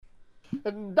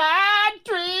And I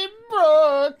dream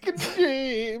broken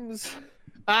dreams.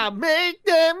 I make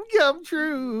them come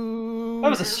true. That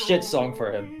was a shit song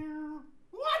for him.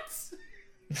 What?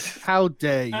 How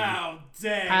dare you? How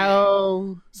dare How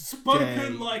you? Spoken dare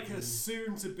like you. a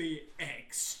soon-to-be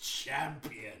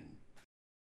ex-champion.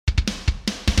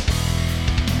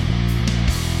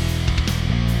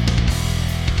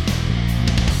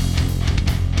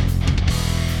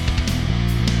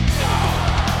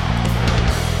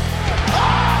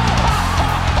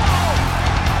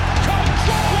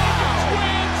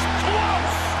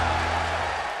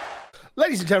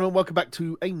 Ladies and gentlemen, welcome back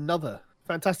to another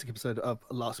fantastic episode of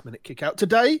Last Minute Kickout.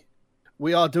 Today,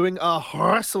 we are doing our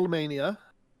Wrestlemania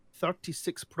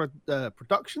 36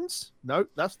 productions. No,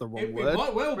 that's the wrong word. It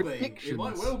might well be. It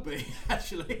might well be,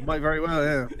 actually. Might very well,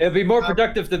 yeah. It'll be more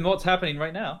productive than what's happening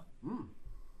right now.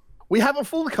 We have a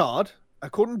full card,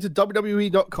 according to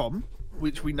WWE.com,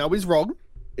 which we know is wrong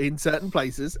in certain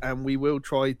places, and we will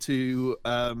try to...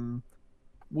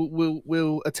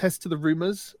 We'll attest to the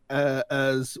rumors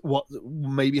as what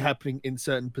may be happening in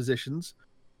certain positions.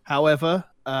 However,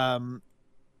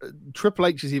 Triple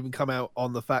H has even come out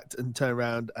on the fact and turned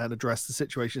around and addressed the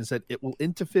situation and said it will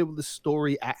interfere with the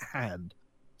story at hand.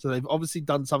 So they've obviously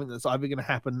done something that's either going to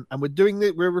happen, and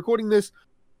we're recording this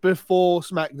before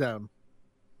SmackDown,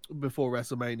 before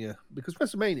WrestleMania, because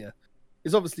WrestleMania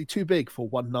is obviously too big for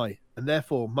one night and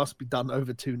therefore must be done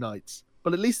over 2 nights.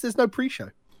 But at least there's no pre-show.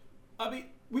 I mean,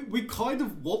 we kind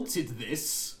of wanted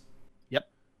this. Yep.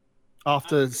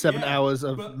 After 7 yeah, hours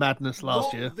of madness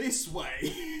last year. This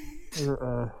way.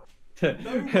 No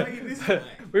way this way.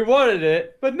 We wanted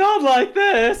it, but not like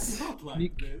this. Not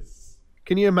like this.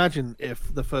 Can you imagine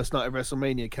if the first night of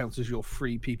WrestleMania counts as your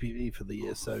free PPV for the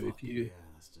year? Yeah,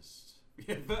 that's just...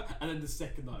 Yeah, and then the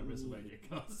second night of WrestleMania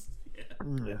comes.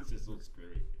 Yeah, it's just all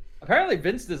screwy. Apparently,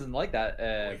 Vince doesn't like that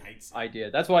idea.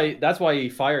 That's why he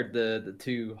fired the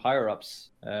 2 higher ups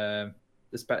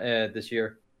this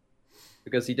year,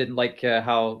 because he didn't like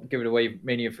how giving away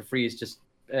Mania for free has just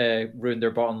ruined their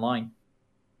bottom line.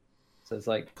 So it's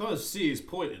like, I kind of see his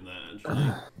point in that,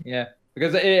 actually. yeah,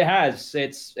 because it has.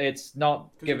 It's not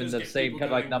given just the get same people kind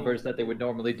of like going, numbers that they would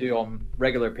normally do on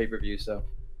regular pay-per-view. So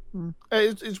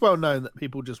it's well known that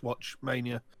people just watch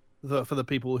Mania. For the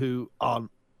people who aren't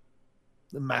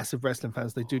the massive wrestling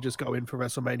fans, they do just go in for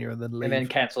WrestleMania and then leave. and then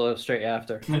cancel it straight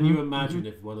after. Can you imagine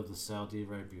if one of the Saudi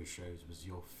Arabia shows was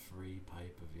your free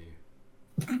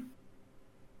pay-per-view?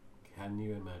 Can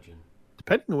you imagine?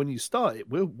 Depending on when you start, it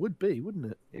would be, wouldn't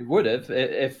it? It would have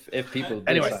if people. Did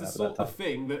Anyway, sign it's up the at that sort of time.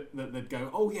 thing that they'd go,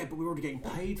 oh yeah, but we're already getting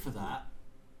paid for that,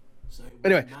 so it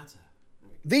Anyway. wouldn't matter.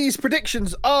 These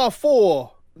predictions are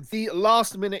for the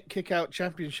Last Minute Kickout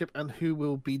Championship and who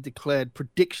will be declared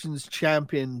predictions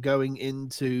champion going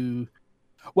into,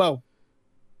 well,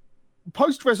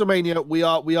 post WrestleMania. We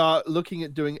are looking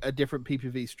at doing a different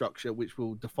PPV structure, which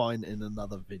we'll define in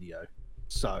another video.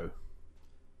 So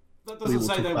That we doesn't will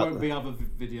say talk there about won't be other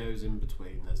videos in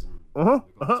between.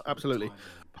 Absolutely.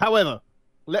 However,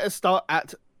 let us start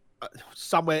at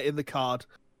somewhere in the card.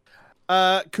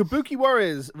 Kabuki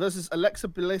Warriors versus Alexa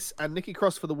Bliss and Nikki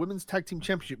Cross for the Women's Tag Team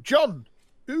Championship. John,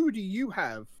 who do you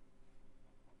have?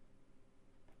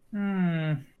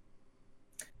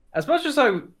 As much as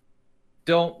I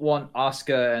don't want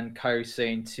Asuka and Kairi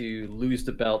Sane to lose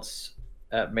the belts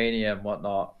at Mania and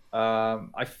whatnot,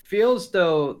 I feel as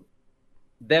though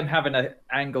them having an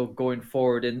angle going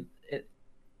forward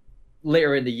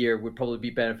later in the year would probably be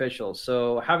beneficial.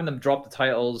 So having them drop the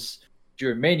titles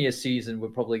during Mania season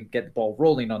would probably get the ball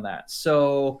rolling on that.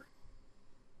 So,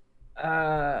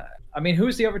 I mean,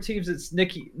 who's the other teams? It's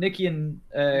Nikki and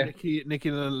Nikki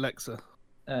and Alexa.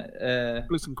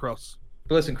 Bliss and Cross.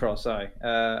 Bliss and Cross, sorry.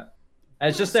 And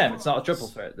it's just them. It's not a triple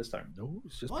threat this time. No,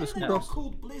 it's just Why Bliss are they and not Cross.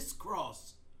 called Bliss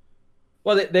Cross?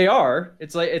 Well, they are.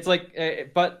 It's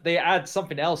like, but they add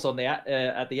something else on the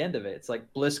at the end of it. It's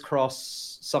like Bliss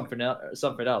Cross something else.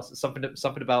 Something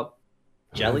about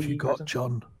jelly. Have you got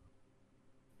John?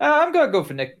 I'm gonna go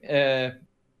for Nick.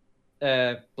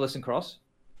 Bliss and Cross.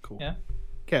 Cool. Yeah.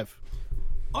 Kev.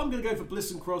 I'm going to go for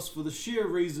Bliss and Cross for the sheer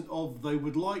reason of they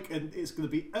would like, and it's going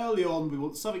to be early on, we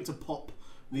want something to pop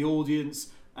the audience,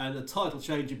 and a title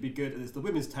change would be good, and it's the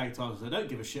women's tag titles, I don't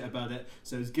give a shit about it,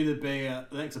 so it's going to be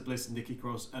Alexa Bliss and Nikki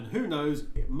Cross, and who knows,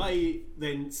 it may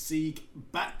then seek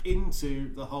back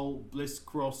into the whole Bliss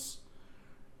Cross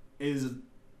is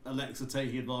Alexa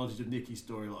taking advantage of Nikki's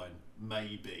storyline.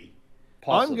 Maybe.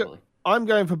 Possibly. I'm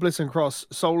going for Bliss and Cross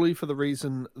solely for the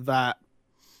reason that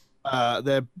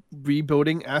they're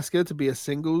rebuilding Asuka to be a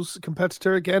singles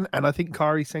competitor again, and I think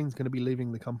Kairi Sane's going to be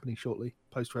leaving the company shortly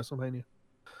post WrestleMania.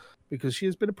 because she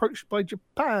has been approached by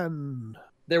Japan.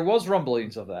 There was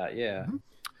rumblings of that, yeah. Mm-hmm.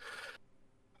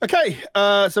 Okay,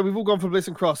 so we've all gone for Bliss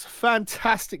and Cross.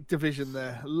 Fantastic division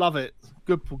there. Love it.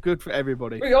 Good for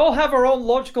everybody. We all have our own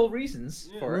logical reasons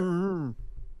for it. Mm-hmm.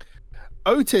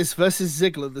 Otis versus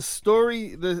Ziggler. The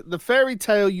story, the fairy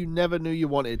tale you never knew you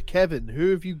wanted. Kevin,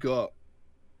 who have you got?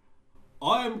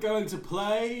 I am going to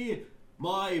play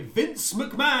my Vince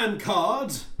McMahon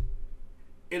card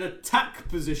in attack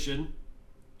position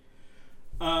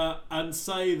and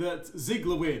say that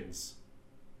Ziggler wins.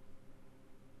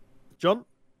 John?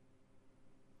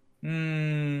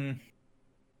 I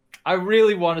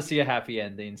really want to see a happy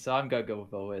ending, so I'm going to go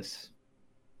with Otis.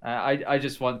 I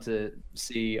just want to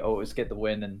see Otis get the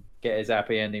win and get his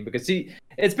happy ending, because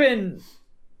it's been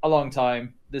a long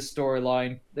time, this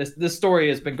storyline. This story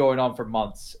has been going on for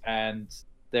months, and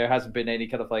there hasn't been any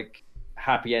kind of like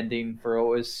happy ending for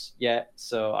Otis yet,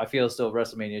 so I feel still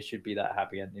WrestleMania should be that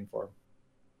happy ending for him.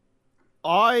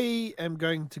 I am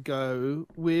going to go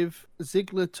with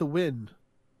Ziggler to win,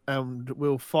 and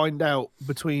we'll find out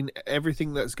between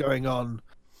everything that's going on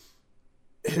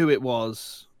who it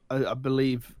was. I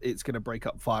believe it's going to break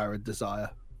up Fire and Desire.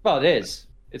 Well, it is.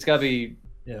 It's got to be.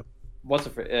 Yeah. What's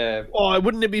it?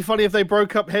 Wouldn't it be funny if they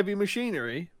broke up Heavy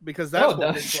Machinery? Because that's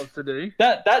what Vince wants to do.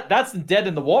 That's dead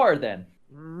in the water then.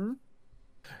 Mm-hmm.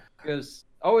 Because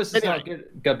Otis is not going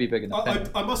to be big enough.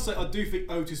 I must say, I do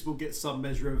think Otis will get some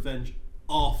measure of revenge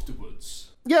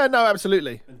afterwards. Yeah, no,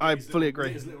 absolutely. I fully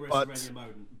agree. But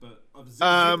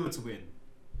Ziggler to win.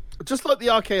 Just like the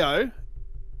RKO,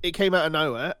 it came out of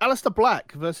nowhere. Aleister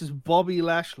Black versus Bobby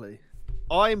Lashley.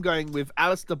 I am going with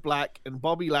Aleister Black, and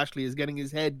Bobby Lashley is getting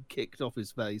his head kicked off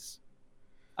his face.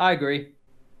 I agree.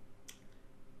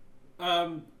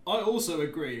 I also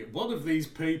agree. One of these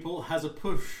people has a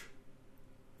push.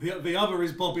 The other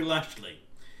is Bobby Lashley.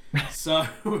 So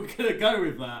we're gonna go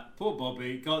with that. Poor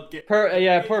Bobby can't get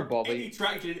poor Bobby. Any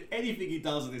traction in anything he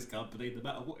does in this company, no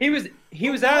matter what. He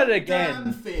was at it again.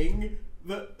 Damn thing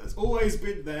that's always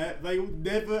been there. They will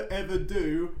never ever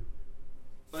do.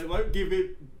 They won't give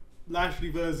it Lashley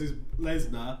versus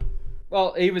Lesnar.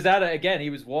 Well, he was at it again. He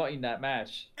was wanting that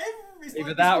match.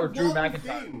 Either that or Drew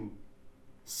McIntyre.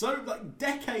 So like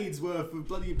decades worth of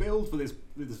bloody build for this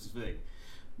thing.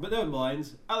 But never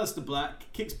mind. Aleister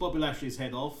Black kicks Bobby Lashley's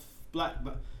head off. Black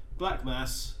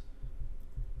Mass.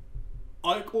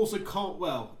 I also can't.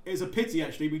 Well, it's a pity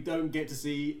actually we don't get to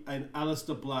see an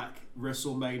Aleister Black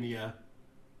WrestleMania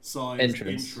sized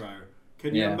intro.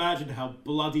 Can you imagine how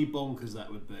bloody bonkers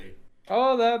that would be?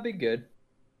 Oh, that'd be good.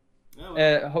 Oh,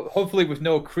 well. Hopefully with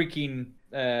no creaking.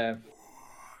 Thingy.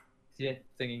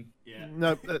 Yeah.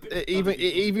 No, it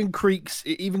even creaks.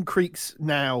 It even creaks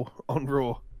now on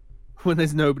Raw when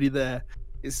there's nobody there.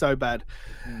 It's so bad.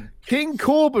 King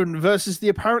Corbin versus the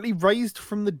apparently raised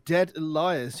from the dead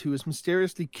Elias, who was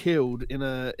mysteriously killed in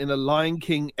a Lion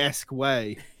King-esque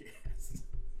way. Yes.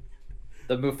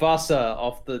 The Mufasa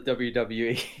of the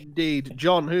WWE. Indeed.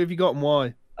 John, who have you got and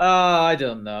why? I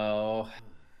don't know.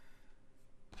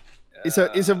 It's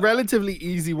a relatively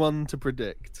easy one to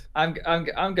predict. I'm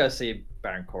gonna say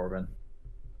Baron Corbin.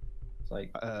 It's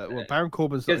like Baron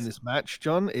Corbin's not in this match,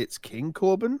 John. It's King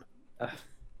Corbin.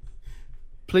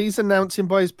 Please announce him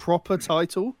by his proper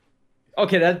title.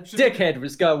 Okay, that dickhead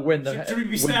was gonna win the. Should we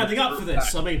be standing up for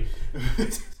this? I mean,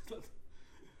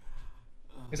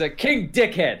 he's like King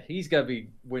Dickhead. He's gonna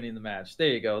be winning the match. There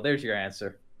you go. There's your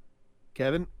answer.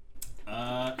 Kevin.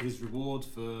 His reward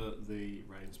for the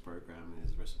Reigns program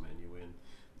is WrestleMania win,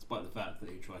 despite the fact that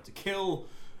he tried to kill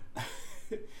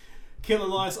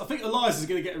Elias. I think Elias is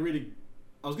going to get a really.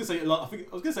 I think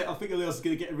Elias is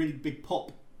going to get a really big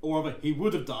pop, or rather, he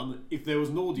would have done if there was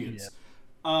an audience.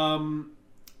 Yeah.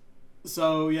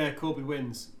 So yeah, Corbin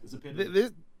wins. It's a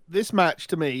pity. This match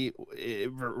to me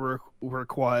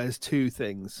requires two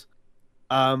things.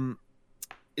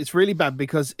 It's really bad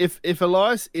because if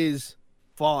Elias is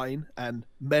fine and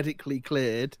medically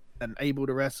cleared and able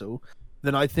to wrestle,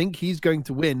 then I think he's going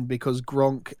to win because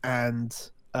Gronk and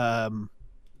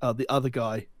the other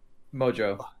guy,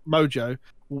 Mojo,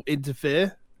 will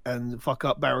interfere and fuck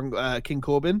up King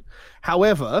Corbin.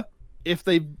 However, if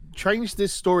they change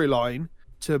this storyline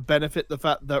to benefit the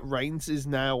fact that Reigns is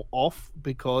now off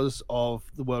because of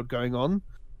the world going on,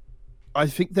 I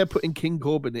think they're putting King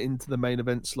Corbin into the main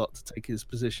event slot to take his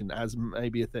position as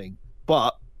maybe a thing.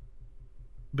 But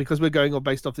because we're going on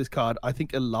based off this card, I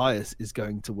think Elias is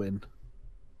going to win.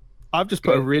 I've just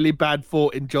put a really bad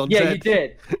thought in John's head. Yeah, you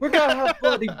did. We're going to have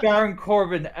bloody Baron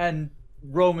Corbin and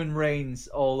Roman Reigns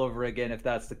all over again if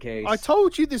that's the case. I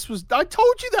told you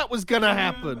that was going to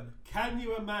happen. Can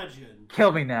you imagine?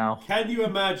 Kill me now. Can you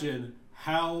imagine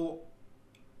how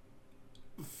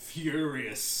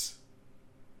furious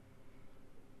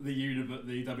the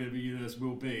WWE universe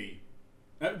will be.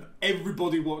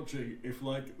 Everybody watching, if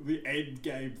like the end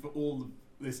game for all of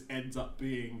this ends up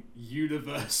being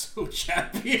Universal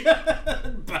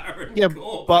Champion Baron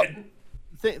Corbin.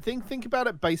 But think about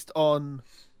it based on.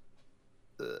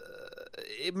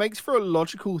 It makes for a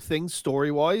logical thing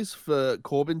story-wise for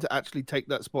Corbin to actually take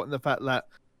that spot, in the fact that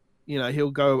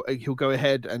he'll go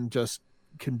ahead and just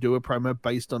can do a promo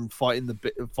based on fighting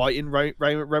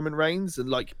Roman Reigns and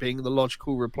like being the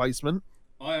logical replacement.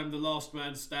 I am the last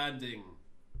man standing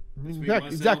between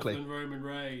myself exactly. and Roman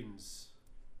Reigns.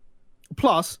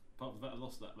 Plus, apart from that, I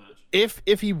lost that match.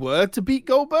 If he were to beat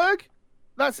Goldberg,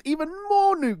 that's even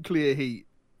more nuclear heat,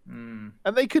 and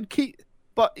they could keep.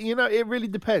 But it really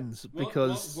depends,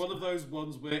 because one of those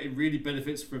ones where it really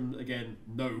benefits from, again,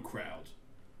 no crowd.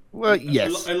 Well,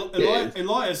 yes.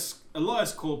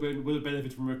 Elias Corbin would have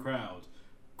benefited from a crowd.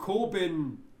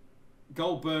 Goldberg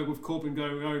with Corbin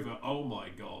going over. Oh my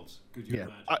God! Could you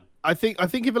imagine? I think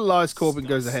if Elias Corbin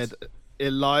goes ahead,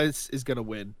 Elias is going to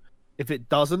win. If it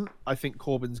doesn't, I think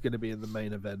Corbin's going to be in the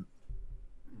main event,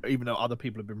 even though other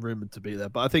people have been rumored to be there.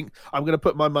 But I think I'm going to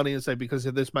put my money and say, because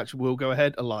if this match will go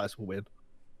ahead, Elias will win.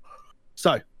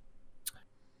 So,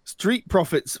 Street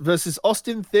Profits versus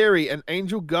Austin Theory and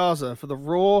Angel Garza for the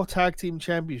Raw Tag Team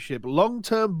Championship.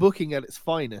 Long-term booking at its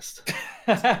finest.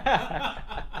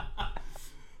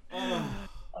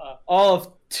 All of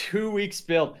 2 weeks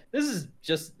build. This is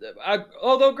just...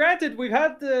 although, granted, we've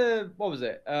had what was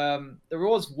it? There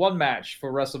was one match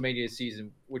for WrestleMania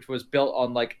season, which was built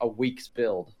on like a week's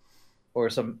build. Or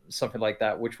something like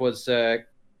that, which was Kurt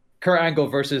Angle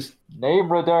versus name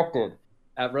redacted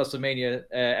at WrestleMania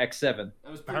X7.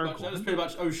 That was pretty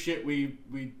much. Oh shit, we've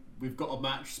got a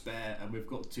match spare, and we've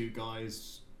got two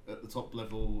guys at the top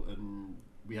level, and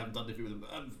we haven't done anything with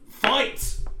them.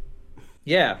 Fight!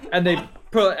 Yeah, and they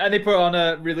put on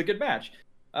a really good match.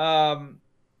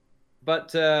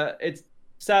 But it's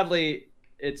sadly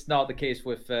it's not the case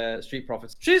with Street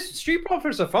Profits. Street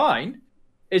Profits are fine.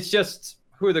 It's just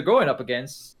who they're going up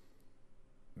against.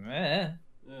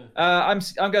 I'm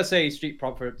gonna say Street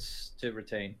Profits to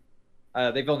retain.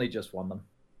 They've only just won them.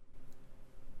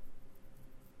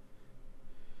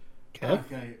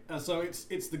 Okay. So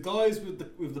it's the guys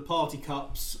with the party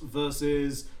cups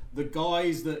versus the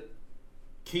guys that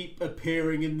keep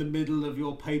appearing in the middle of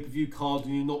your pay-per-view card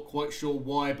and you're not quite sure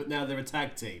why, but now they're a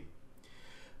tag team.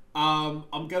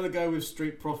 I'm gonna go with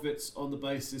Street Profits on the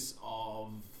basis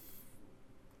of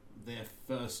their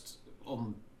first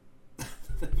in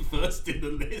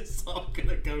the list. I'm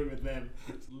gonna go with them.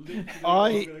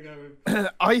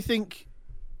 I think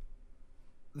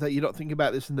that you're not thinking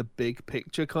about this in the big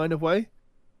picture kind of way.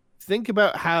 Think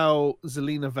about how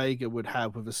Zelina Vega would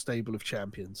have with a stable of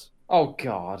champions. Oh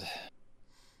God,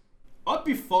 I'd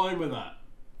be fine with that.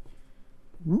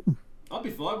 I'd be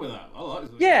fine with that. I like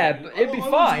Zelina. Yeah, but it'd be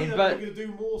fine, but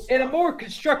do more in a more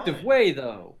constructive way,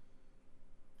 though.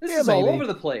 This is all over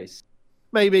the place.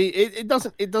 Maybe it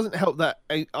doesn't help that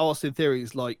Austin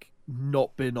Theory's like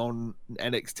not been on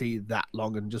NXT that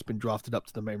long and just been drafted up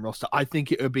to the main roster. I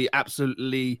think it would be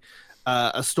absolutely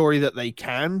a story that they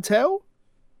can tell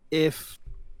if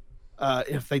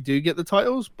they do get the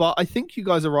titles. But I think you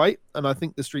guys are right, and I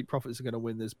think the Street Profits are going to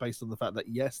win this based on the fact that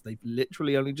yes, they've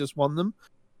literally only just won them.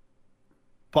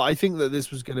 But I think that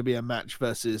this was going to be a match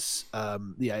versus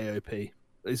the AOP.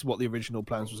 Is what the original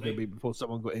plans was going to be before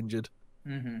someone got injured.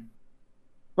 Mm-hmm.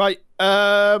 Right.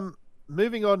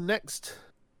 Moving on next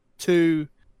to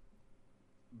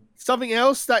something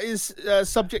else that is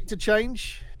subject to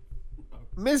change.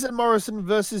 Miz and Morrison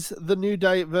versus The New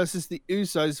Day versus the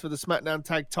Usos for the SmackDown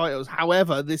Tag Titles.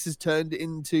 However, this has turned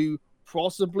into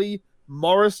possibly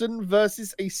Morrison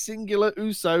versus a singular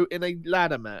Uso in a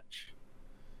ladder match.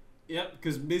 Yep,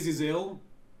 because Miz is ill,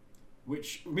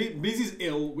 which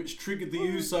triggered the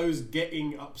Usos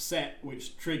getting upset,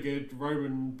 which triggered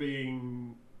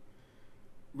Roman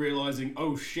realizing,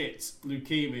 oh shit,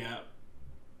 leukemia,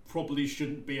 probably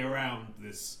shouldn't be around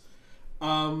this.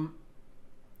 How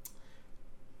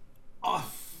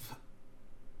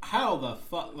the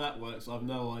fuck that works, I've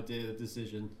no idea. The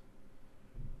decision.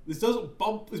 This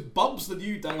bumps the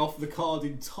New Day off the card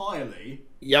entirely.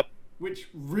 Yep. Which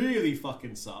really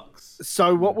fucking sucks.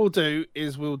 So what we'll do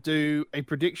is we'll do a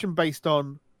prediction based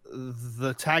on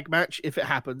the tag match if it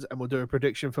happens, and we'll do a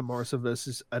prediction for Morrison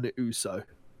versus an Uso.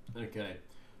 Okay.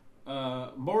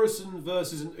 Morrison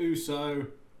versus an Uso.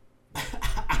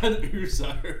 An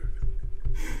Uso.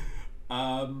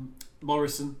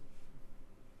 Morrison.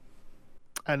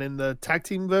 And in the tag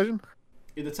team version?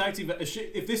 In the tag team,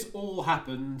 if this all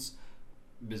happens,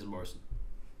 Miz and Morrison.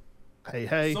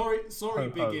 Hey. Sorry, Ho,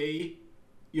 Big ho. E.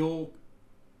 Your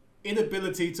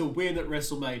inability to win at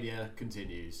WrestleMania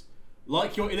continues.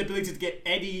 Like your inability to get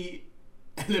any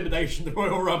elimination in the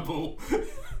Royal Rumble.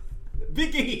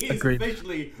 Big E is Agreed.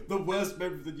 officially the worst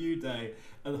member of the New Day,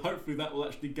 and hopefully that will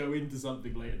actually go into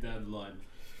something later down the line.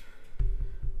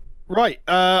 Right,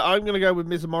 I'm going to go with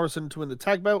Miz and Morrison to win the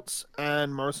tag belts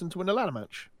and Morrison to win a ladder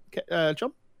match. Okay,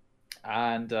 John?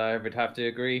 And I would have to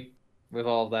agree with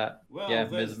all that. Well, yeah,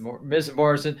 there's- Ms.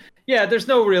 Morrison. Yeah, there's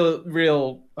no real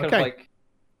kind of Okay. like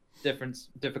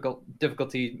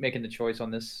difficulty making the choice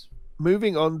on this.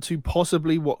 Moving on to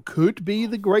possibly what could be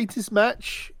the greatest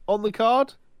match on the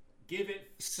card. Give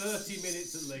it 30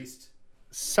 minutes at least.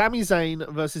 Sami Zayn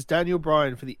versus Daniel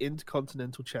Bryan for the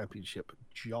Intercontinental Championship.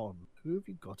 John, who have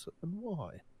you got and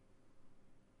why?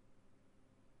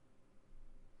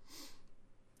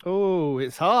 Oh,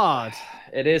 it's hard.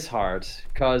 It is hard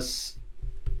because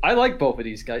I like both of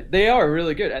these guys. They are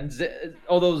really good. And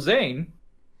although Zayn,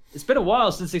 it's been a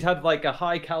while since he's had like a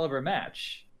high caliber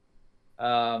match.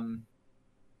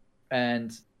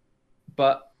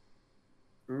 But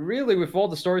really, with all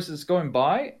the stories that's going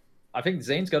by, I think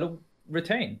Zayn's got to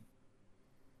retain.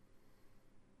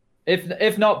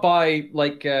 If not by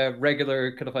like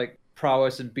regular kind of like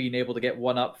prowess and being able to get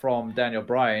one up from Daniel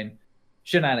Bryan,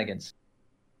 shenanigans.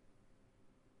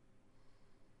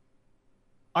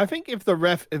 I think if the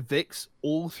ref evicts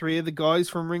all three of the guys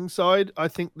from ringside, I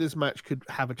think this match could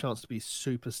have a chance to be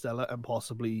super stellar and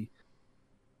possibly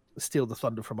steal the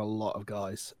thunder from a lot of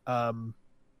guys.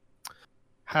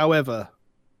 However,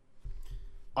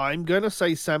 I'm going to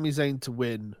say Sami Zayn to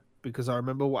win because I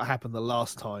remember what happened the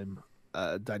last time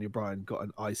Daniel Bryan got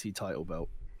an IC title belt,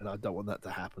 and I don't want that to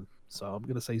happen. So I'm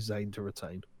going to say Zayn to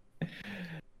retain.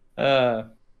 I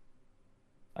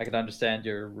can understand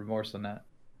your remorse on that.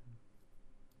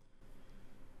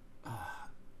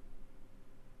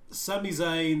 Sami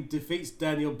Zayn defeats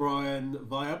Daniel Bryan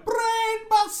via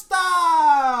Brainbuster!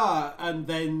 And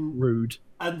Rude.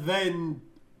 then,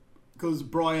 because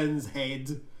Bryan's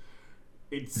head,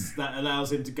 that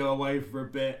allows him to go away for a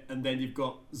bit, and then you've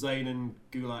got Zayn and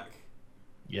Gulak.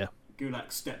 Yeah.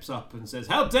 Gulak steps up and says,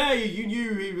 "How dare you! You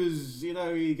knew he was,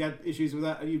 he had issues with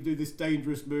that, and you do this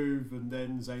dangerous move." And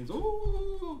then Zayn's,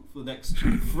 "Oh," for the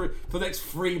next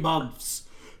 3 months,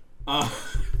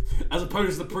 as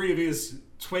opposed to the previous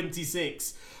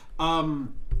 26.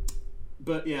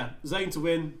 But yeah, Zayn to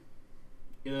win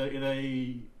in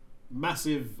a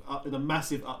massive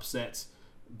upset,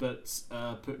 but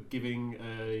giving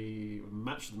a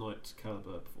match of the night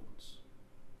caliber performance.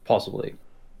 Possibly.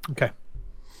 Okay.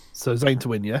 So Zayn to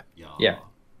win, yeah? Yeah.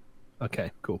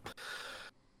 Okay, cool.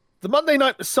 The Monday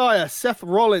Night Messiah, Seth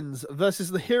Rollins versus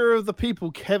the hero of the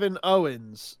people, Kevin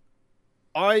Owens.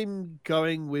 I'm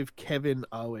going with Kevin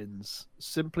Owens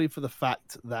simply for the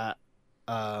fact that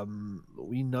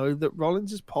we know that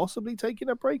Rollins is possibly taking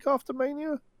a break after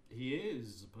Mania. He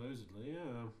is, supposedly,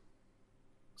 yeah.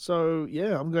 So,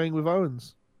 yeah, I'm going with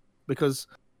Owens because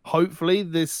hopefully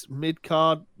this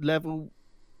mid-card level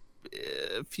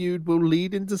feud will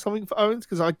lead into something for Owens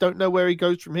because I don't know where he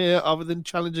goes from here other than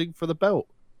challenging for the belt.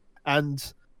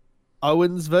 And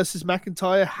Owens versus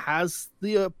McIntyre has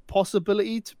the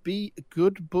possibility to be a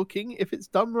good booking if it's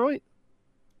done right.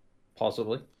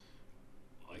 Possibly.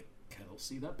 I cannot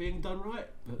see that being done right,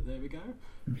 but there we go.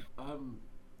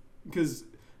 Because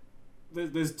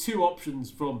there's two options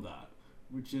from that,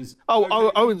 which is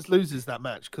Owens loses that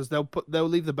match because they'll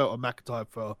leave the belt on McIntyre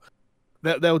for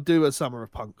they'll do a Summer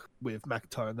of Punk with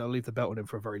McIntyre and they'll leave the belt on him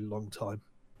for a very long time.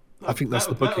 I think that's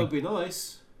the booking. That would be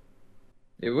nice.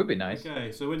 It would be nice.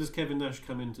 Okay, so when does Kevin Nash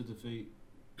come in to defeat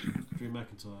Drew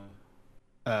McIntyre?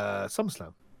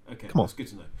 SummerSlam. Okay, Come on. that's good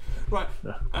to know. Right,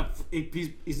 that's his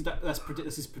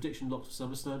prediction locked for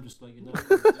SummerSlam. Just like you know,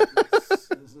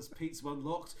 that's Pete's one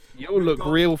locked. You'll look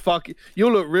real fucking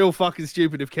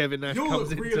stupid if Kevin Nash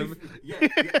comes in.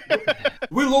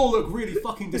 We'll all look really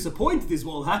fucking disappointed. Is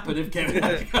what will happen if Kevin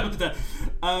Nash comes there.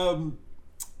 For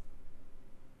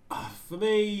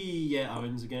me, yeah,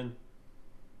 Owens again.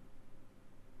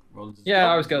 Rollins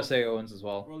I was going to say Owens as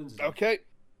well. Okay.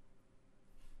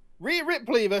 Rhea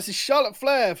Ripley versus Charlotte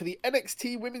Flair for the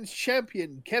NXT Women's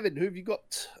Champion. Kevin, who have you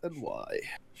got and why?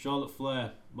 Charlotte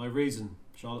Flair. My reason.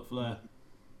 Charlotte Flair.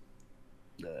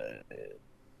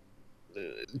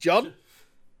 John?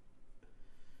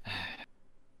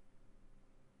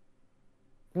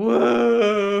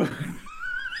 Whoa!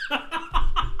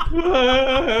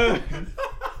 Whoa!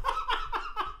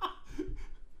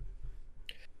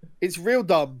 It's real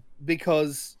dumb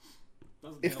because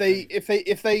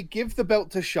If they give the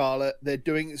belt to Charlotte, they're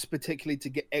doing this particularly to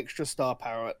get extra star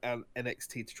power and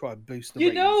NXT to try and boost the.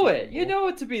 You know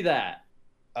it to be that.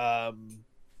 Are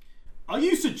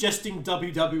you suggesting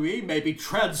WWE may be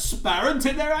transparent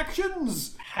in their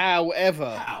actions?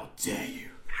 However, how dare you?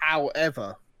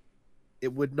 However,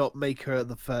 it would not make her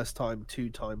the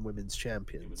two-time women's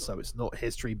champion, so it's not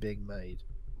history being made.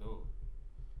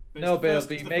 No, but it'll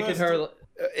be making her.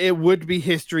 It would be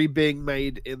history being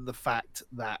made in the fact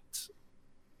that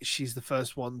she's the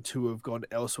first one to have gone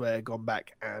elsewhere, gone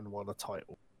back, and won a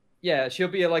title. Yeah, she'll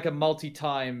be like a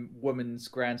multi-time women's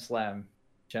Grand Slam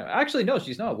champion. Actually, no,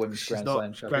 she's not a women's Grand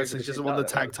Slam champion. She doesn't want the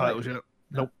tag titles yet.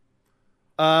 Nope.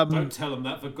 Don't tell them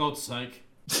that, for God's sake.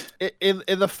 In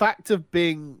the fact of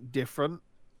being different,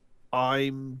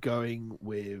 I'm going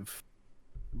with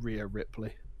Rhea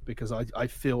Ripley because I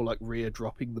feel like Rhea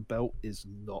dropping the belt is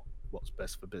not what's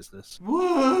best for business.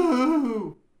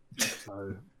 Woo!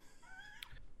 So,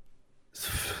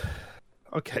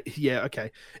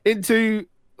 okay. Into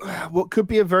what could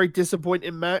be a very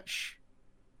disappointing match,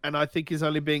 and I think is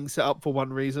only being set up for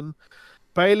one reason.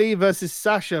 Bayley versus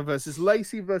Sasha versus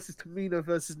Lacey versus Tamina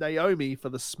versus Naomi for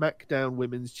the SmackDown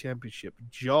Women's Championship.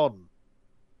 John,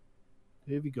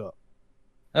 who have you got?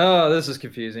 Oh, this is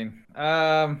confusing.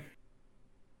 I'm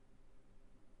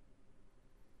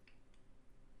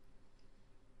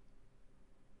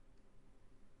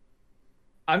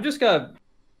just gonna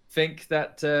think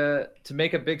that to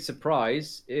make a big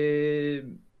surprise,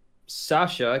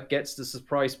 Sasha gets the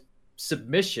surprise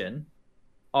submission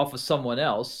off of someone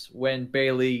else when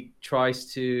Bayley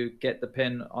tries to get the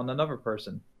pin on another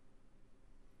person.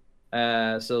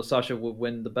 So Sasha will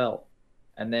win the belt,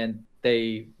 and then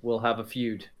they will have a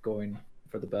feud going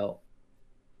for the belt.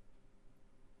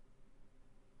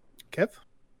 Kev?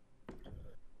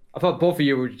 I thought both of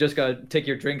you were just gonna take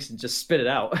your drinks and just spit it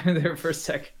out there for a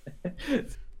second.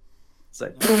 It's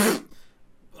like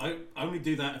I only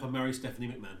do that if I marry Stephanie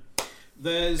McMahon.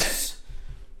 There's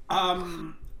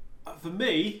for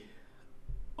me,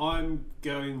 I'm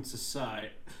going to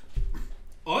say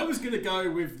I was going to go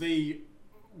with the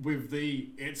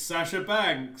it's Sasha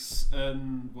Banks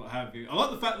and what have you. I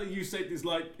like the fact that you said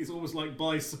it's almost like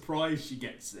by surprise she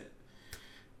gets it.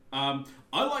 I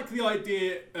like the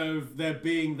idea of there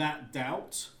being that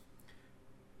doubt.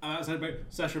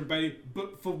 Sasha and Bayley,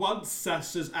 but for once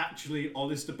Sasha's actually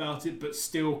honest about it, but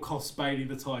still costs Bayley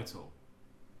the title.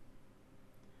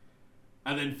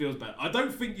 And then feels bad. I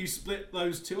don't think you split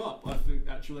those two up. I think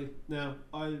actually, no,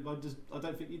 I don't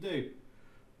think you do.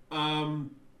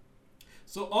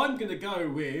 So I'm going to go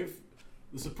with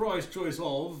the surprise choice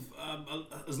of,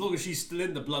 as long as she's still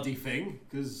in the bloody thing,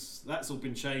 because that's all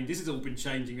been changed. This has all been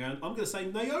changing around. I'm going to say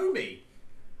Naomi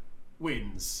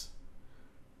wins.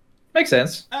 Makes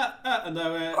sense.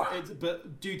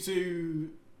 But due to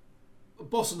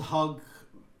boss and hug,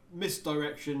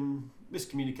 misdirection,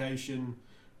 miscommunication,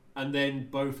 and then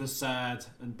both are sad,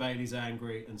 and Bayley's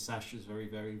angry, and Sasha's very,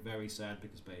 very, very sad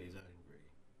because Bayley's angry.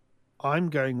 I'm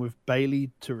going with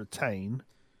Bayley to retain,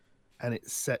 and it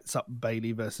sets up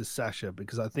Bayley versus Sasha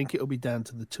because I think it'll be down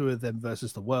to the two of them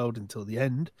versus the world until the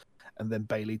end, and then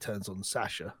Bayley turns on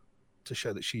Sasha to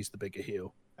show that she's the bigger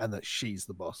heel and that she's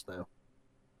the boss now.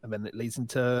 And then it leads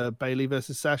into Bayley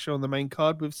versus Sasha on the main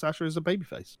card with Sasha as a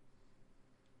babyface.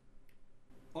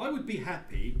 I would be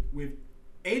happy with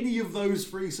any of those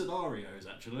three scenarios,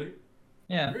 actually.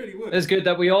 Yeah, I really would. It's good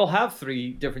that we all have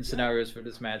three different scenarios for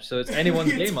this match, so it's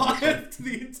anyone's game on this one.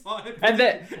 The entire And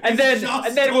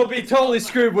then we'll be totally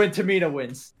screwed when Tamina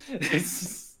wins.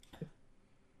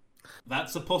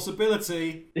 That's a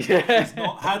possibility. Yeah. She's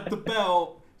not had the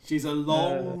belt. She's a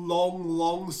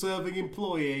long-serving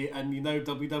employee, and you know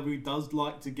WWE does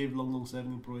like to give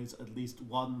long-serving employees at least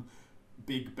one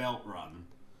big belt run,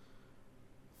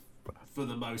 for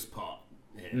the most part.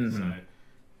 Yeah, Mm-hmm.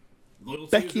 So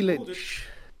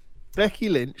Becky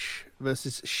Lynch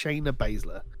versus Shayna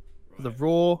Baszler for the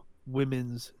Raw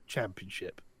Women's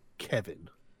Championship. Kevin.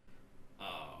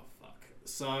 Oh fuck.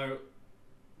 So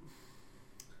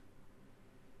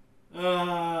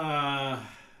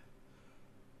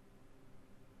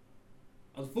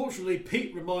unfortunately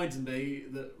Pete reminded me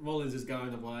that Rollins is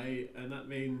going away, and that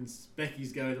means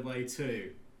Becky's going away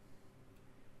too.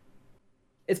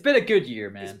 It's been a good year,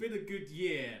 man. It's been a good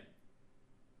year.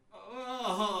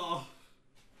 Oh.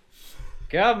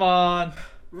 Come on.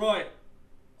 Right.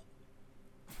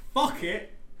 Fuck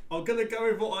it. I'm going to go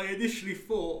with what I initially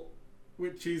thought,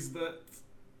 which is that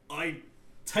I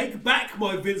take back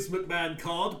my Vince McMahon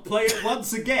card, play it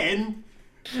once again,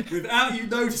 without you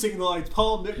noticing that I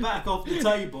palmed it back off the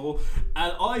table,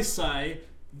 and I say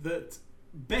that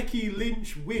Becky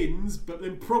Lynch wins, but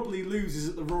then probably loses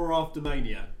at the Raw after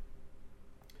Mania.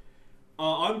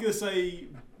 I'm going to say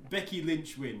Becky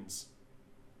Lynch wins.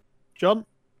 John?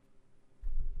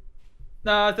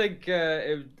 No, I think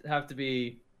it would have to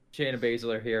be Shayna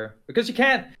Baszler here, because you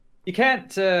can't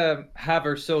have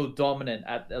her so dominant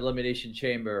at Elimination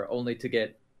Chamber only to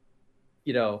get,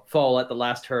 fall at the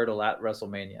last hurdle at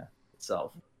WrestleMania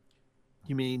itself.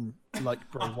 You mean like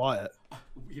Bray Wyatt?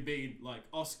 You mean like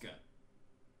Oscar?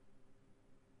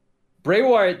 Bray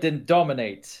Wyatt didn't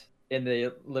dominate in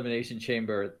the Elimination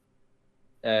Chamber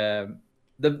the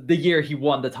year he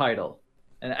won the title.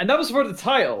 And that was for the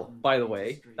title, by the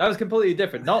way. That was completely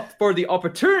different. Not for the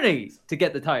opportunity to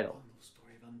get the title.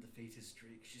 Story of undefeated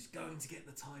streak. She's going to get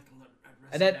the title at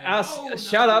And then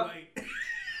shut up.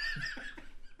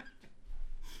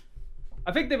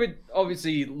 I think they would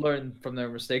obviously learn from their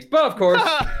mistakes. But of course,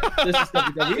 this is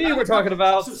WWE we're talking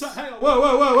about. Hang on.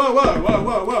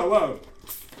 Whoa.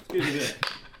 Excuse me there.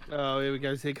 Oh, here we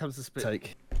go. Here comes the spit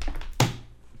take.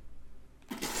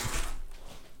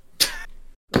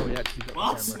 Oh, we actually got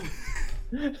What? the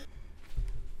camera.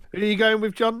 Who are you going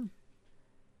with, John?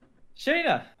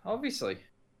 Shayna, obviously.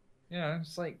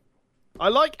 It's like... I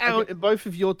like how in both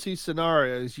of your two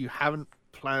scenarios, you haven't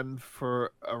planned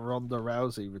for a Ronda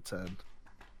Rousey return.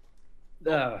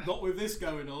 Not with this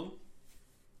going on.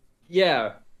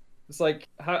 Yeah. It's like,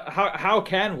 how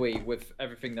can we with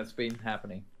everything that's been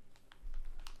happening?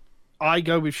 I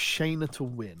go with Shayna to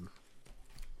win.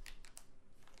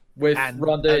 With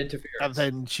Ronda interference. And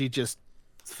then she just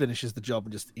finishes the job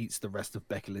and just eats the rest of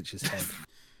Becky Lynch's head.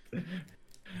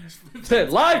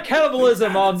 Live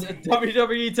cannibalism on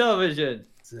WWE television.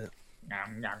 That's it.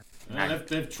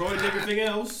 They've tried everything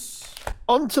else.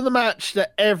 On to the match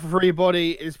that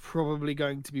everybody is probably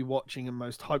going to be watching and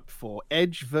most hyped for.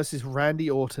 Edge versus Randy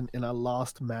Orton in a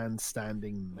last man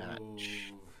standing match. Ooh.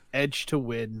 Edge to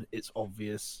win, it's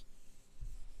obvious.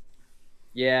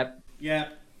 Yeah.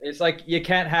 It's like you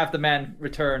can't have the man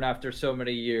return after so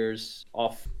many years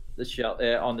off the shelf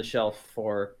on the shelf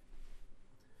for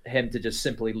him to just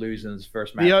simply lose in his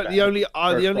first match. The only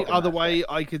other way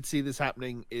I could see this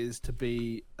happening is to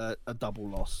be a double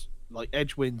loss. Like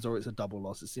Edge wins or it's a double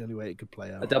loss. It's the only way it could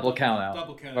play out. A double count out.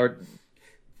 Double count. Or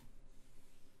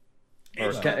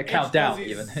a count down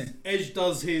even. Edge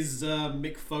does his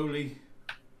Mick Foley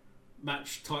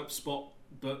match type spot,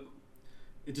 but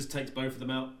it just takes both of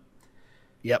them out.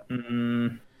 Yep.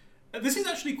 This is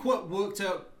actually quite worked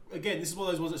out. Again, this is one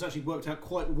of those ones that's actually worked out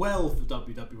quite well for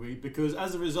WWE, because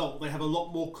as a result, they have a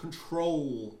lot more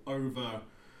control over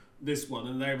this one,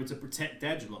 and they're able to protect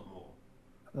Edge a lot more.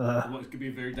 What could be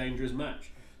a very dangerous match.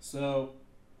 So,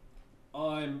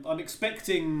 I'm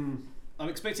expecting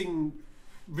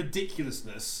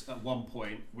ridiculousness at one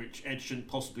point, which Edge shouldn't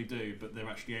possibly do, but they're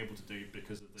actually able to do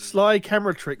because of the sly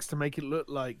camera tricks to make it look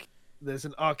like there's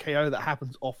an RKO that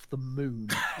happens off the moon.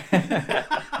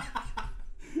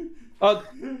 Oh,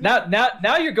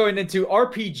 now you're going into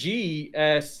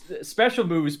RPG special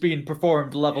moves being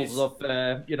performed levels of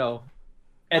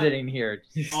editing here.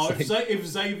 If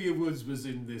Xavier Woods was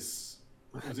in this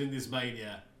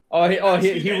Mania,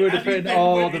 he would have been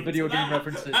all the video game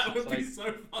references. That would be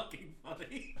so fucking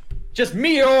funny. Just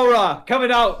Miura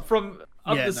coming out from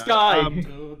the sky.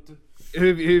 Who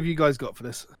have you guys got for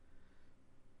this?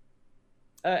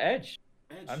 Edge.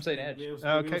 I'm saying Edge.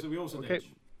 We also Okay.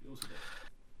 Edge.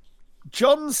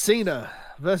 John Cena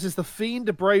versus the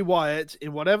Fiend Bray Wyatt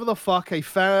in whatever the fuck a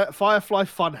Firefly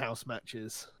Funhouse match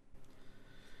is.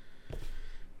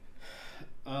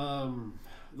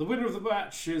 The winner of the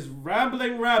match is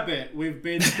Rambling Rabbit. We've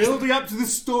been building up to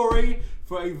this story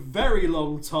for a very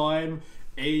long time.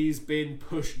 He's been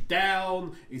pushed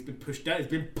down. He's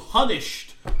been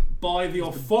punished by the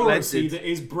authority that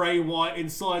is Bray Wyatt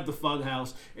inside the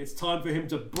Funhouse. It's time for him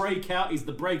to break out. He's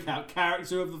the breakout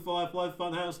character of the Firefly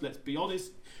Funhouse. Let's be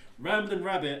honest. Rambling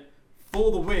Rabbit for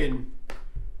the win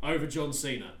over John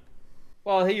Cena.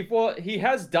 Well, he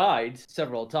has died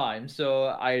several times, so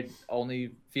I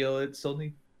only feel it's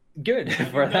only good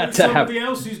for that to happen. Somebody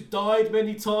else who's died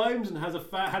many times and has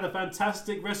had a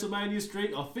fantastic WrestleMania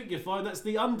streak. I think you find that's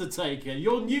the Undertaker.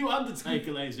 Your new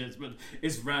Undertaker, ladies and gentlemen,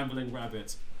 is Rambling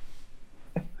Rabbit.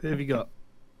 Who have you got?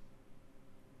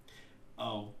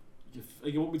 Oh,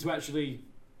 you want me to actually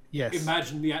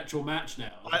imagine the actual match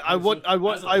now? I want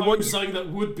something that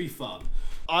would be fun.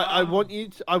 I want you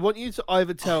to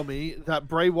either tell me that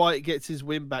Bray Wyatt gets his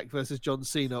win back versus John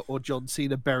Cena, or John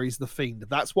Cena buries the Fiend.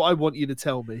 That's what I want you to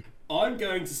tell me. I'm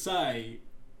going to say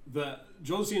that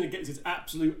John Cena gets his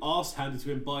absolute arse handed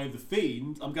to him by the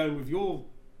Fiend. I'm going with your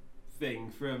thing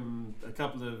from a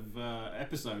couple of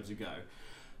episodes ago.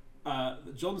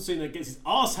 John Cena gets his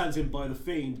ass handed in by the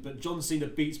Fiend, but John Cena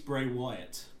beats Bray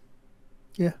Wyatt.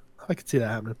 Yeah, I could see that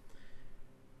happening.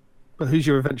 But who's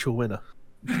your eventual winner?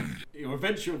 Your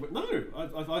eventual no,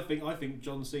 I think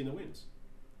John Cena wins.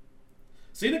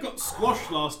 Cena got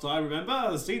squashed last time.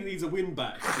 Remember, Cena needs a win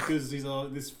back because he's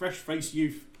this fresh-faced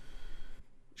youth.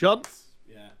 John?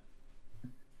 Yeah.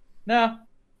 Nah,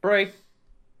 Bray.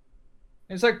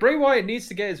 It's like Bray Wyatt needs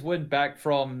to get his win back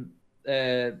from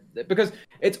because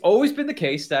it's always been the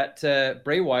case that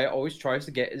Bray Wyatt always tries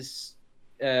to get his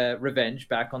revenge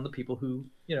back on the people who,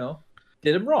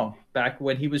 did him wrong back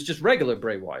when he was just regular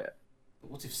Bray Wyatt.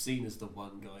 But what if Cena's the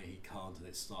one guy he can't and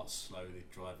it starts slowly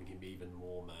driving him even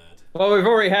more mad? Well, we've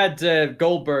already had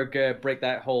Goldberg break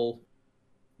that whole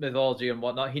mythology and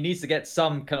whatnot. He needs to get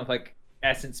some kind of like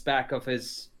essence back of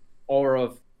his aura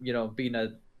of, being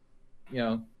a,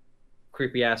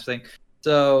 creepy ass thing.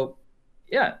 So,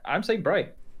 yeah, I'm saying Bray.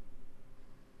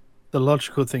 The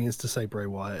logical thing is to say Bray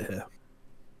Wyatt here.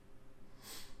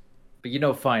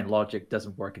 But fine logic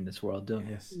doesn't work in this world, don't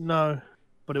Yes. No,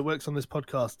 but it works on this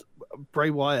podcast.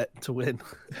 Bray Wyatt to win.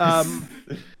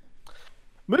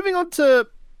 Moving on to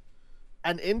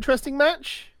an interesting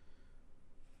match.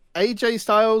 AJ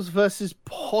Styles versus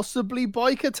possibly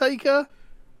Biker Taker.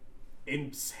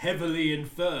 Heavily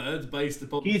inferred based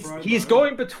upon the promo. He's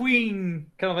going between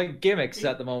kind of like gimmicks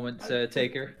at the moment,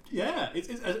 Taker. Yeah,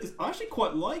 I actually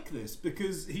quite like this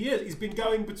because he's been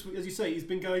going between, as you say, he's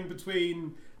been going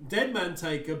between Deadman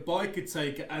Taker, Biker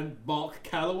Taker, and Mark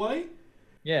Calloway.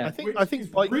 Yeah, I think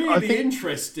it's really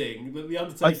interesting that the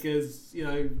Undertaker's,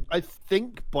 I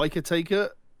think Biker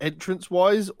Taker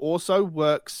entrance-wise also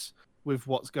works with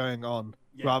what's going on.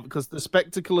 Yeah. Rather, because the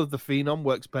spectacle of the Phenom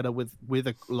works better with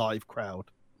a live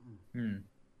crowd. John,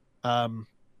 who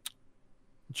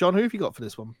have you got for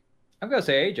this one? I'm gonna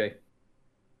say AJ.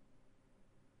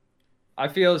 I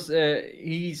feel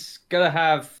he's gonna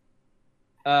have,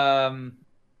 he's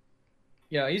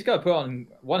gonna put on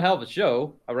one hell of a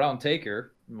show around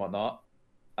Taker and whatnot.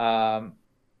 And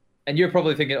you're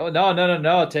probably thinking, oh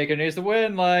no, Taker needs to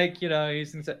win. Like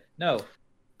he's gonna say no.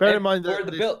 Bear in mind that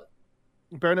this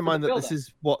this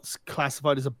is what's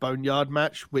classified as a boneyard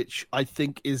match, which I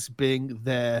think is being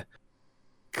their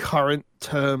current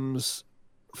terms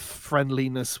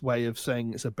friendliness way of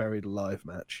saying it's a buried alive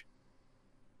match.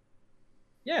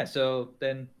 Yeah, so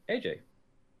then AJ.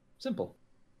 Simple.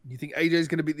 You think AJ is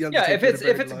going to beat the Undertaker? Yeah,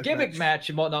 if it's a gimmick match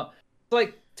and whatnot,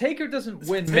 like Taker doesn't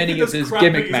win many of his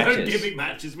gimmick matches. Gimmick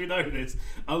matches, we know this.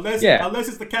 Unless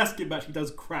it's the casket match, he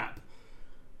does crap.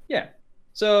 Yeah.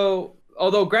 So,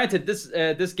 although granted,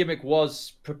 this gimmick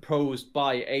was proposed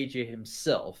by AJ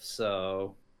himself,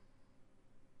 so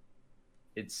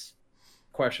it's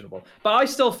questionable. But I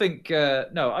still think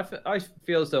I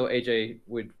feel as though AJ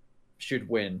should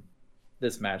win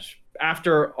this match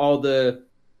after all the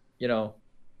kind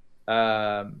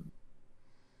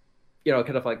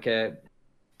of like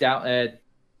down.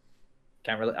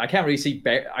 I can't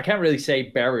really say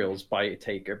burials by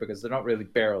Taker because they're not really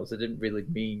burials. They didn't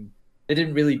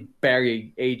really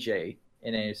bury AJ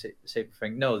in any shape or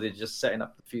thing. No, they're just setting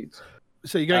up the feuds.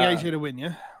 So you're going AJ to win,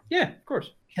 yeah? Yeah, of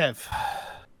course. Kev.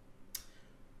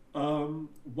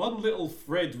 One little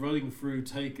thread running through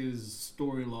Taker's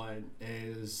storyline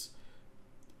is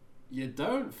you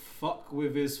don't fuck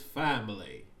with his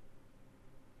family.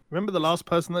 Remember the last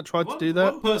person that tried to do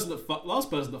that? Last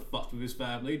person that fucked with his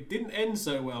family didn't end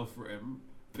so well for him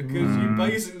because you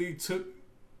basically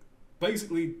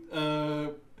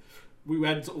we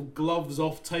had sort of gloves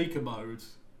off Taker mode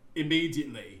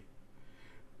immediately,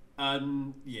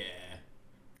 and yeah.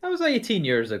 That was 18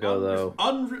 years ago, though.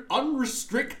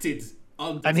 Unrestricted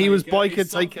Undertaker. And he was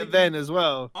Biker Taker then as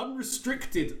well.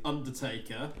 Unrestricted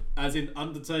Undertaker, as in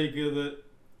Undertaker that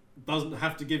doesn't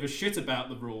have to give a shit about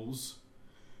the rules,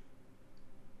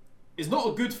 is not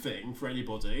a good thing for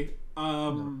anybody.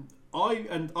 And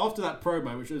after that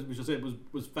promo, which I said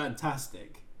was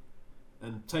fantastic,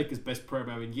 and Taker's best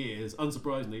promo in years,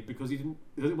 unsurprisingly, because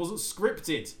it wasn't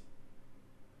scripted.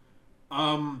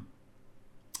 I'm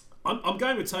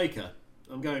going with Taker.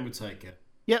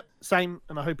 Yep, same,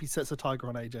 and I hope he sets a tiger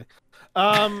on AJ.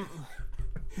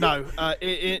 No,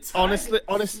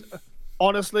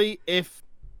 honestly, if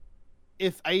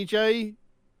AJ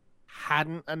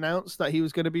hadn't announced that he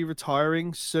was going to be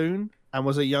retiring soon and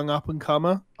was a young up and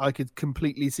comer, I could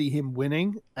completely see him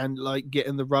winning and like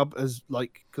getting the rub as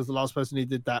like because the last person who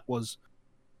did that was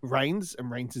Reigns, and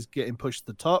Reigns is getting pushed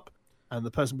to the top. And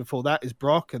the person before that is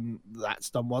Brock, and that's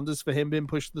done wonders for him being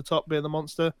pushed to the top, being the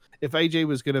monster. If AJ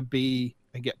was going to be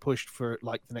and get pushed for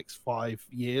like the next 5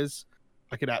 years,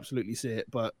 I could absolutely see it.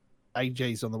 But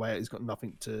AJ's on the way out. He's got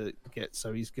nothing to get,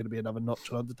 so he's going to be another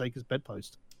notch on Undertaker's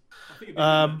bedpost. I think it'd be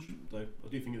a good match, though. I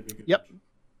do think it'd be a good match.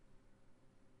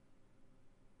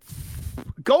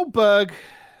 Goldberg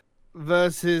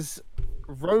versus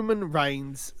Roman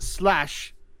Reigns /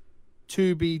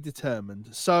 to be determined.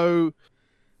 So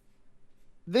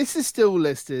this is still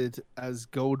listed as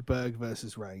Goldberg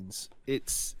versus Reigns.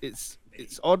 It's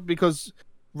odd because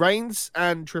Reigns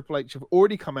and Triple H have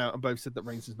already come out and both said that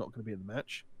Reigns is not going to be in the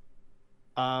match.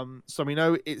 So we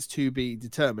know it's to be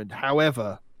determined.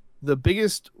 However, the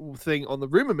biggest thing on the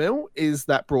rumor mill is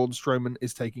that Braun Strowman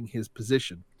is taking his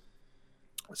position.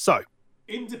 So,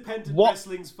 independent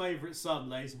wrestling's favorite son,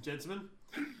 ladies and gentlemen.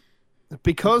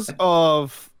 Because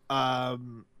of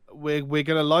we're going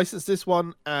to license this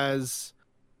one as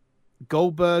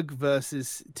Goldberg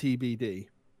versus TBD.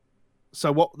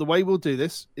 So the way we'll do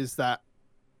this is that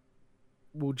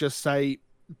we'll just say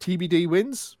TBD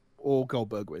wins or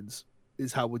Goldberg wins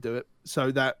is how we'll do it.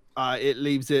 So that it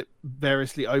leaves it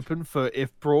variously open for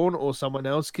if Braun or someone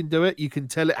else can do it. You can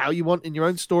tell it how you want in your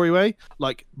own story way.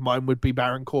 Like mine would be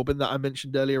Baron Corbin that I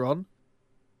mentioned earlier on.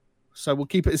 So we'll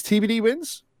keep it as TBD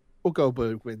wins or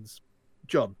Goldberg wins.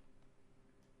 John.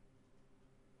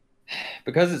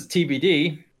 Because it's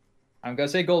TBD, I'm going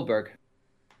to say Goldberg.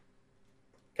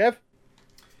 Kev?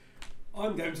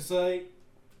 I'm going to say,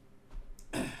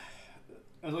 as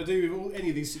I do with any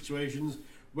of these situations,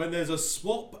 when there's a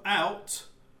swap out,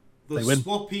 the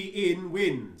swappy in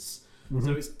wins. Mm-hmm.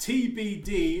 So it's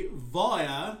TBD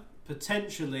via,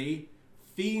 potentially,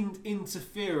 Fiend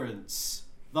interference.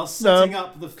 Thus setting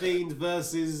up the Fiend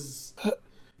versus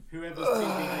whoever's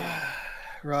TBD.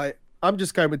 Right. I'm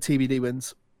just going with TBD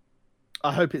wins.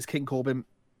 I hope it's King Corbin.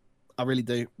 I really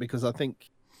do, because I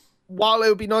think while it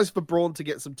would be nice for Braun to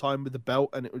get some time with the belt,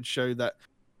 and it would show that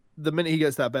the minute he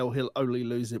gets that belt, he'll only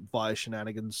lose it via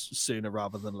shenanigans sooner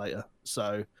rather than later.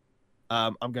 So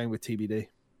I'm going with TBD.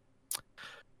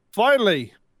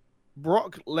 Finally,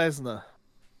 Brock Lesnar,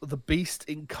 the Beast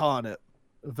Incarnate,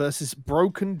 versus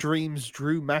Broken Dreams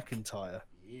Drew McIntyre.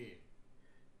 Yeah.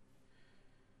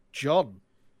 John,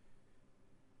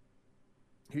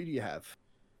 who do you have?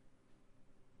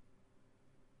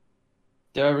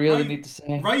 Do I really need to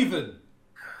say? Raven.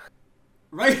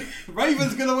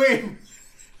 Raven's going to win.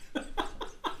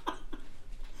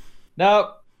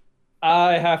 No,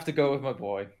 I have to go with my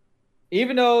boy.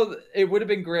 Even though it would have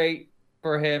been great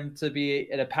for him to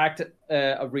be in a packed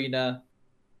arena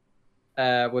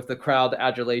with the crowd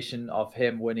adulation of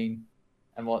him winning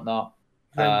and whatnot,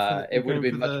 it would have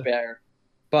been much better.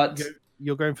 But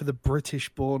you're going for the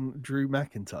British-born Drew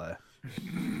McIntyre.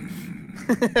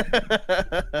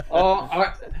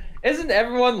 Isn't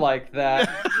everyone like that?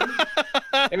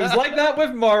 It was like that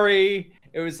with Murray.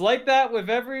 It was like that with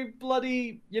every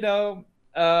bloody, it's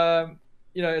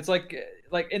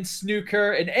like in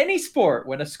snooker, in any sport,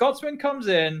 when a Scotsman comes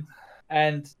in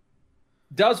and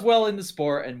does well in the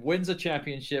sport and wins a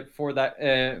championship for that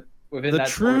within that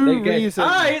true sport,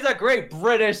 reason. He's a great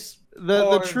British.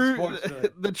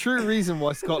 The true reason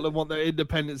why Scotland want their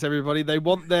independence, everybody, they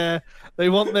want their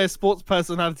sports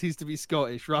personalities to be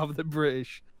Scottish rather than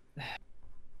British.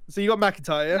 So you got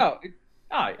McIntyre. No,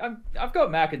 I've got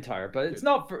McIntyre, but it's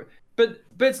not for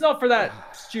it's not for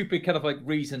that stupid kind of like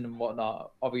reason and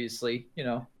whatnot. Obviously,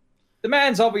 the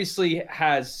man's obviously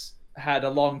has had a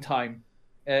long time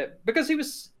because he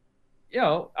was,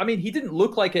 he didn't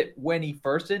look like it when he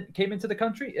first came into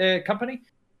the company,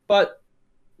 but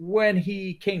when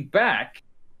he came back,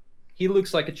 he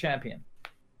looks like a champion.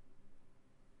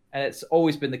 And it's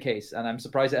always been the case. And I'm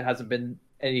surprised it hasn't been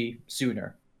any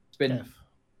sooner. It's been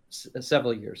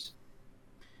several years.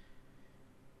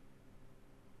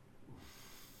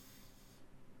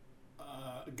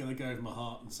 I'm going to go with my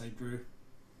heart and say Drew.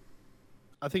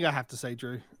 I think I have to say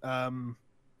Drew.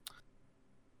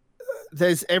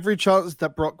 There's every chance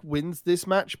that Brock wins this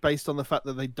match based on the fact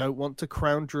that they don't want to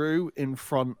crown Drew in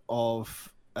front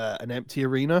of an empty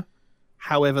arena.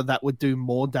 However, that would do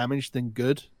more damage than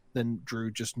good than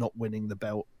Drew just not winning the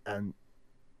belt and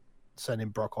sending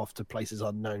Brock off to places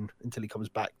unknown until he comes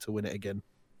back to win it again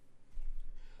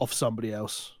off somebody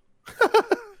else.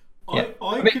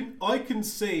 I can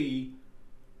see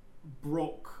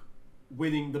Brock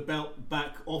winning the belt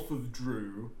back off of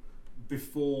Drew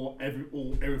before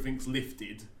everything's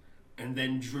lifted, and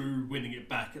then Drew winning it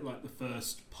back at like the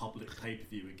first public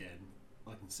pay-per-view again.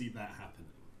 I can see that happening.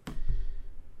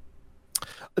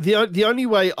 The only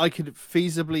way I could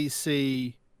feasibly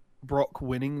see Brock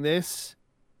winning this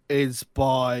is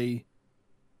by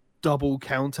double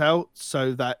count out,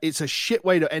 so that it's a shit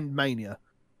way to end Mania.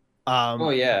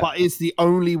 But it's the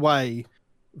only way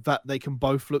that they can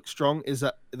both look strong is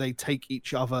that they take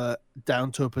each other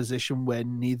down to a position where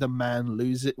neither man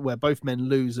lose it, where both men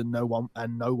lose and no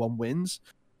one wins,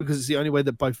 because it's the only way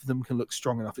that both of them can look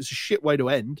strong enough. It's a shit way to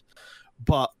end,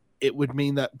 but it would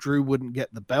mean that Drew wouldn't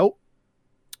get the belt.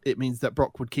 It means that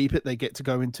Brock would keep it. They get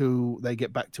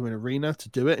back to an arena to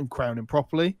do it and crown him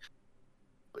properly.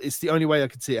 It's the only way I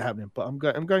could see it happening, but I'm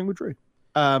going with Drew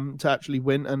to actually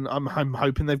win, and I'm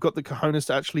hoping they've got the cojones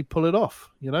to actually pull it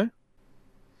off, you know?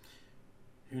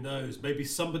 Who knows? Maybe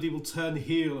somebody will turn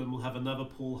heel and we'll have another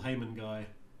Paul Heyman guy.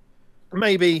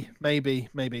 Maybe.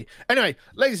 Anyway,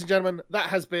 ladies and gentlemen, that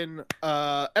has been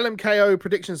LMKO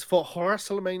predictions for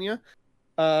Wrestlemania.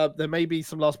 There may be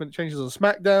some last minute changes on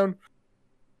SmackDown.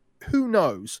 Who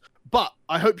knows? But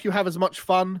I hope you have as much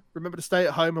fun. Remember to stay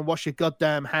at home and wash your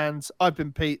goddamn hands. I've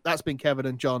been Pete. That's been Kevin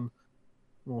and John.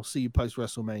 We'll see you post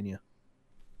WrestleMania.